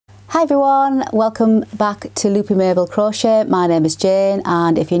Hi everyone, welcome back to Loopy Mabel Crochet. My name is Jane,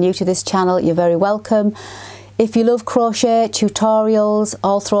 and if you're new to this channel, you're very welcome. If you love crochet tutorials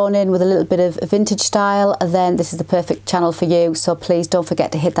all thrown in with a little bit of vintage style, then this is the perfect channel for you. So please don't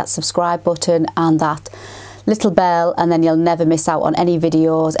forget to hit that subscribe button and that little bell, and then you'll never miss out on any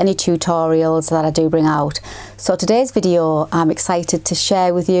videos, any tutorials that I do bring out. So today's video, I'm excited to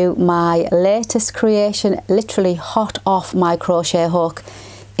share with you my latest creation, literally hot off my crochet hook,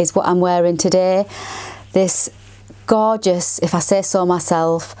 is what I'm wearing today. This gorgeous, if I say so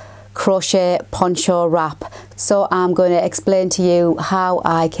myself, crochet poncho wrap. So I'm going to explain to you how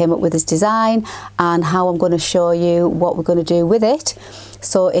I came up with this design and how I'm going to show you what we're going to do with it.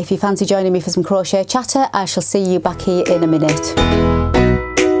 So if you fancy joining me for some crochet chatter, I shall see you back here in a minute.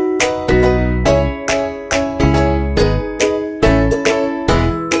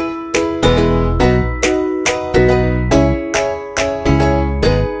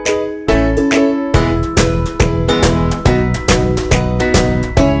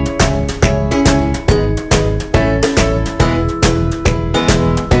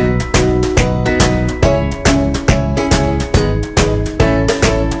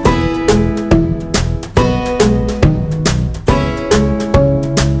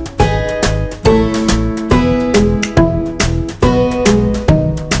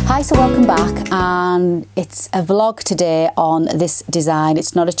 So welcome back, and it's a vlog today on this design.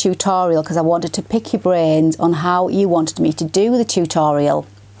 It's not a tutorial because I wanted to pick your brains on how you wanted me to do the tutorial.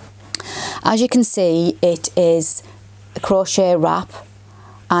 As you can see, it is a crochet wrap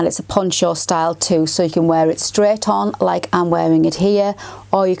and it's a poncho style too, so you can wear it straight on like I'm wearing it here,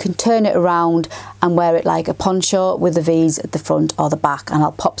 or you can turn it around and wear it like a poncho with the V's at the front or the back, and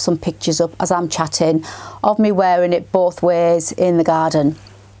I'll pop some pictures up as I'm chatting of me wearing it both ways in the garden.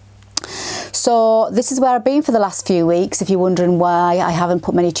 So this is where I've been for the last few weeks, if you're wondering why I haven't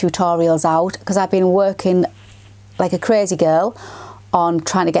put many tutorials out, because I've been working like a crazy girl on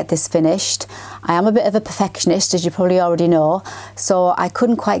trying to get this finished. I am a bit of a perfectionist, as you probably already know, so I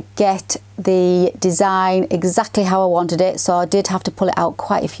couldn't quite get the design exactly how I wanted it, so I did have to pull it out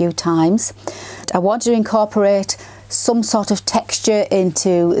quite a few times. I wanted to incorporate some sort of texture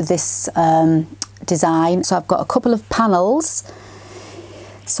into this design, so I've got a couple of panels.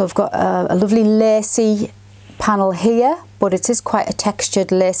 So I've got a lovely lacy panel here, but it is quite a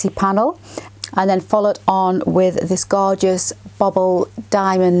textured lacy panel, and then followed on with this gorgeous bobble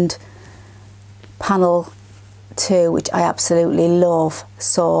diamond panel too, which I absolutely love.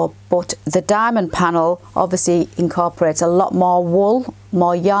 So, but the diamond panel obviously incorporates a lot more wool,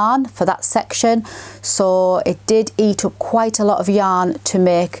 more yarn for that section, so it did eat up quite a lot of yarn to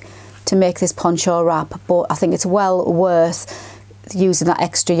make this poncho wrap, but I think it's well worth using that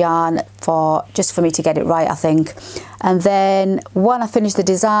extra yarn just for me to get it right, I think. And then when I finished the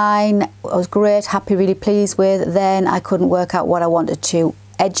design, I was great, happy, really pleased with. Then I couldn't work out what I wanted to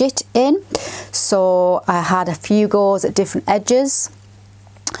edge it in, so I had a few goes at different edges,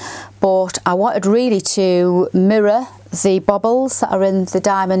 but I wanted really to mirror the bobbles that are in the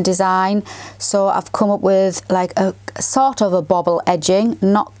diamond design. So I've come up with like a sort of a bobble edging,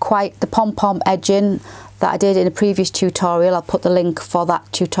 not quite the pom-pom edging that I did in a previous tutorial. I'll put the link for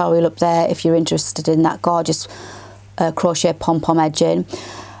that tutorial up there if you're interested in that gorgeous crochet pom-pom edging.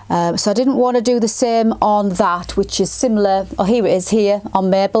 So I didn't want to do the same on that, which is similar. Oh, here it is here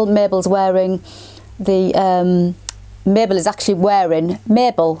on Mabel. Mabel's wearing the Mabel is actually wearing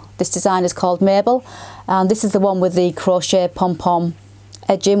Mabel. This design is called Mabel, and this is the one with the crochet pom-pom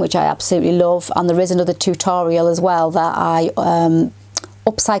edging, which I absolutely love. And there is another tutorial as well that I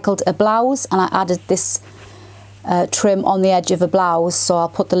upcycled a blouse, and I added this trim on the edge of a blouse, so I'll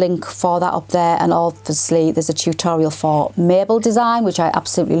put the link for that up there. And obviously there's a tutorial for Mabel design, which I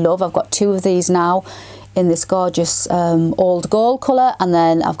absolutely love. I've got two of these now in this gorgeous old gold colour, and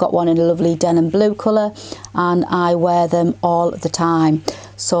then I've got one in a lovely denim blue colour, and I wear them all the time,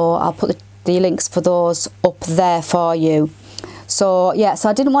 so I'll put the links for those up there for you. So yeah, so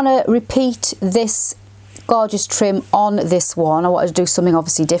I didn't want to repeat this gorgeous trim on this one. I wanted to do something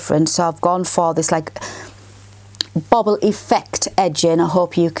obviously different, so I've gone for this like bobble effect edging. I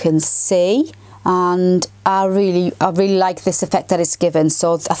hope you can see, and I really like this effect that it's given.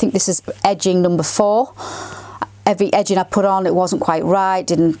 So I think this is edging number 4. Every edging I put on, it wasn't quite right,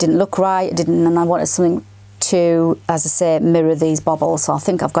 didn't look right, and I wanted something to, as I say, mirror these bobbles. So I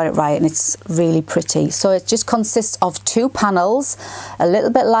think I've got it right, and it's really pretty. So it just consists of 2 panels, a little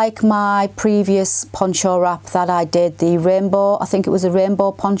bit like my previous poncho wrap that I did, the rainbow, I think it was a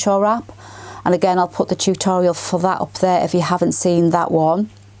rainbow poncho wrap. And again, I'll put the tutorial for that up there if you haven't seen that one.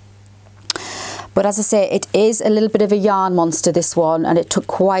 But as I say, it is a little bit of a yarn monster, this one, and it took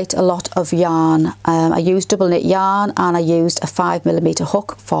quite a lot of yarn. I used double knit yarn and I used a 5mm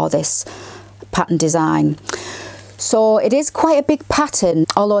hook for this pattern design. So it is quite a big pattern,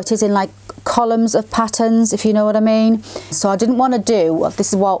 although it is in like columns of patterns, if you know what I mean. So I didn't want to do,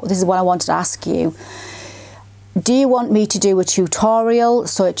 this is what I wanted to ask you. Do you want me to do a tutorial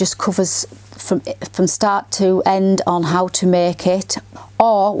so it just covers from start to end on how to make it,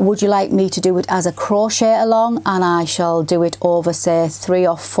 or would you like me to do it as a crochet along, and I shall do it over say 3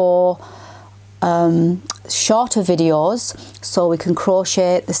 or 4 shorter videos, so we can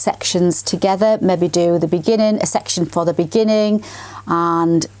crochet the sections together, maybe do the beginning, a section for the beginning,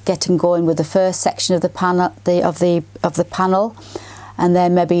 and getting going with the first section of the panel of the panel, and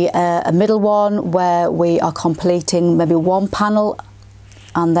then maybe a middle one where we are completing maybe one panel,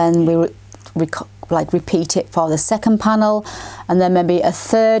 and then we repeat it for the second panel, and then maybe a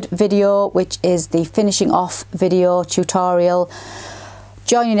third video which is the finishing off video tutorial,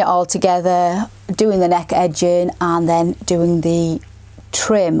 joining it all together, doing the neck edging, and then doing the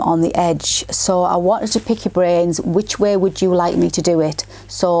trim on the edge. So I wanted to pick your brains, which way would you like me to do it?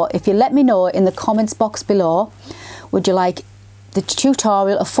 So if you let me know in the comments box below, would you like the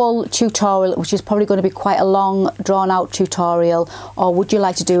tutorial, a full tutorial, which is probably going to be quite a long drawn out tutorial, or would you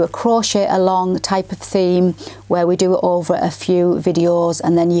like to do a crochet along type of theme where we do it over a few videos,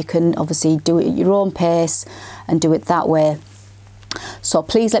 and then you can obviously do it at your own pace and do it that way. So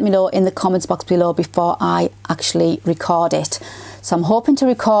please let me know in the comments box below before I actually record it. So I'm hoping to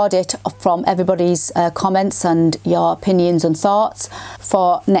record it from everybody's comments and your opinions and thoughts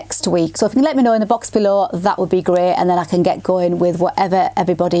for next week. So if you can let me know in the box below, that would be great, and then I can get going with whatever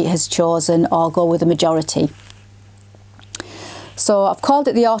everybody has chosen, or go with the majority. So I've called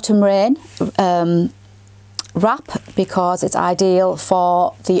it the Autumn Rain wrap because it's ideal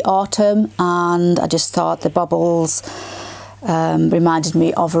for the autumn, and I just thought the bubbles reminded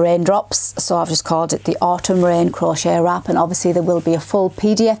me of raindrops, so I've just called it the Autumn Rain crochet wrap. And obviously there will be a full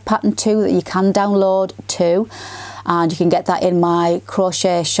PDF pattern too that you can download too, and you can get that in my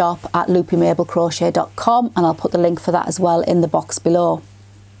crochet shop at loopymabelcrochet.com, and I'll put the link for that as well in the box below.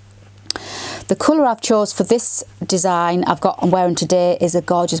 The colour I've chose for this design I'm wearing today is a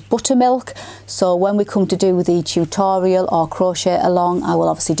gorgeous buttermilk. So when we come to do the tutorial or crochet along, I will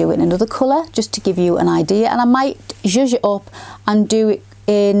obviously do it in another colour just to give you an idea, and I might zhuzh it up and do it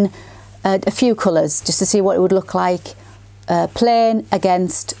in a few colours just to see what it would look like plain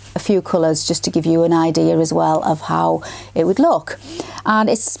against a few colours, just to give you an idea as well of how it would look. And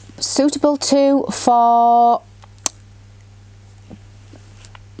it's suitable too for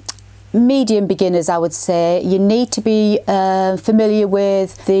medium beginners, I would say. You need to be familiar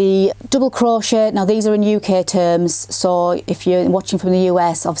with the double crochet. Now these are in UK terms, so if you're watching from the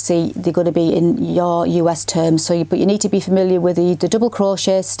US, obviously they're going to be in your US terms. But you need to be familiar with the double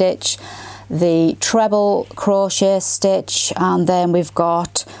crochet stitch, the treble crochet stitch, and then we've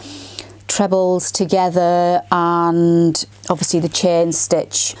got trebles together, and obviously the chain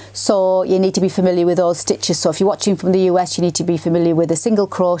stitch. So you need to be familiar with those stitches. So if you're watching from the US, you need to be familiar with the single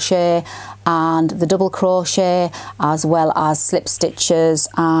crochet and the double crochet, as well as slip stitches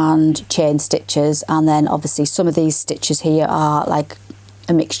and chain stitches. And then obviously some of these stitches here are like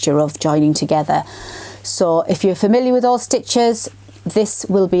a mixture of joining together. So if you're familiar with those stitches, this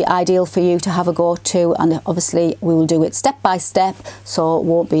will be ideal for you to have a go to, and obviously we will do it step by step, so it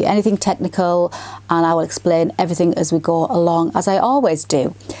won't be anything technical, and I will explain everything as we go along, as I always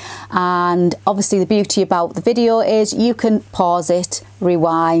do. And obviously the beauty about the video is you can pause it,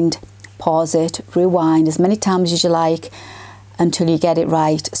 rewind, pause it, rewind as many times as you like until you get it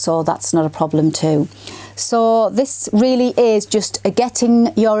right, so that's not a problem too. So this really is just a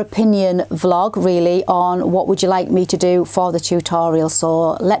getting your opinion vlog really on what would you like me to do for the tutorial,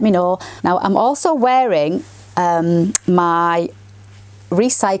 so let me know. Now I'm also wearing my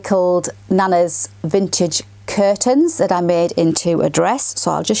recycled Nana's vintage curtains that I made into a dress,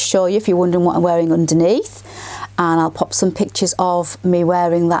 so I'll just show you if you're wondering what I'm wearing underneath, and I'll pop some pictures of me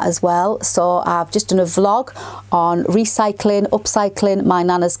wearing that as well. So I've just done a vlog on recycling, upcycling my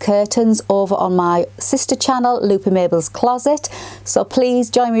Nana's curtains over on my sister channel, Loopy Mabel's Closet. So please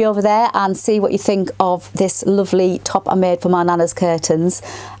join me over there and see what you think of this lovely top I made for my Nana's curtains.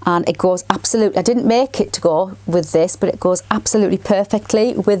 And it goes absolutely, I didn't make it to go with this, but it goes absolutely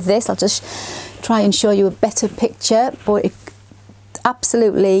perfectly with this. I'll just try and show you a better picture, but it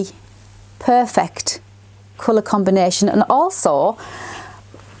absolutely perfect colour combination. And also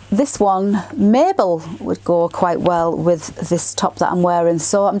this one, Mabel, would go quite well with this top that I'm wearing,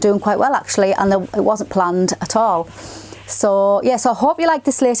 so I'm doing quite well actually, and it wasn't planned at all. So yeah, so I hope you like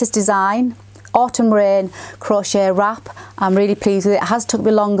this latest design. Autumn Rain crochet wrap. I'm really pleased with it. It has took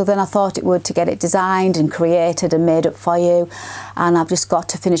me longer than I thought it would to get it designed and created and made up for you, and I've just got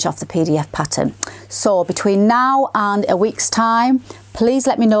to finish off the PDF pattern. So between now and a week's time, please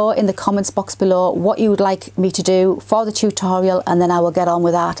let me know in the comments box below what you would like me to do for the tutorial, and then I will get on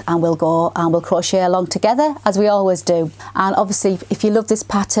with that and we'll go and we'll crochet along together as we always do. And obviously if you love this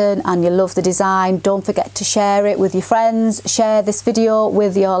pattern and you love the design, don't forget to share it with your friends, share this video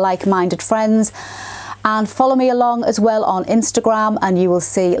with your like-minded friends, and follow me along as well on Instagram, and you will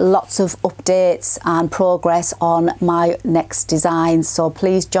see lots of updates and progress on my next designs. So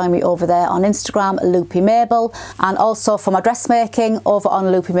please join me over there on Instagram, Loopy Mabel, and also for my dressmaking over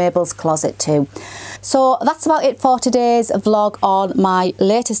on Loopy Mabel's Closet too. So that's about it for today's vlog on my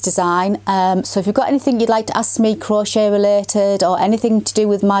latest design. So if you've got anything you'd like to ask me crochet related or anything to do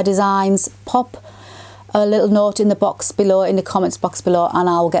with my designs, pop a little note in the box below, in the comments box below, and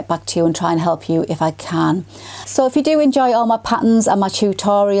I'll get back to you and try and help you if I can. So if you do enjoy all my patterns and my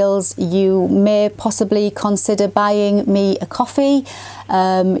tutorials, you may possibly consider buying me a coffee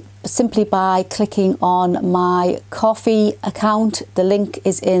simply by clicking on my Ko-fi account. The link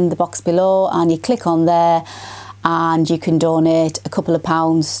is in the box below, and you click on there and you can donate a couple of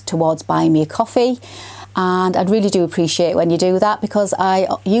pounds towards buying me a coffee. And I'd really do appreciate when you do that, because I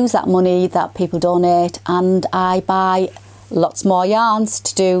use that money that people donate and I buy lots more yarns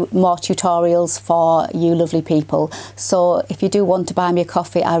to do more tutorials for you lovely people. So if you do want to buy me a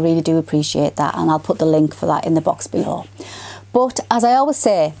coffee, I really do appreciate that, and I'll put the link for that in the box below. But as I always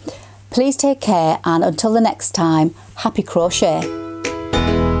say, please take care, and until the next time, happy crochet.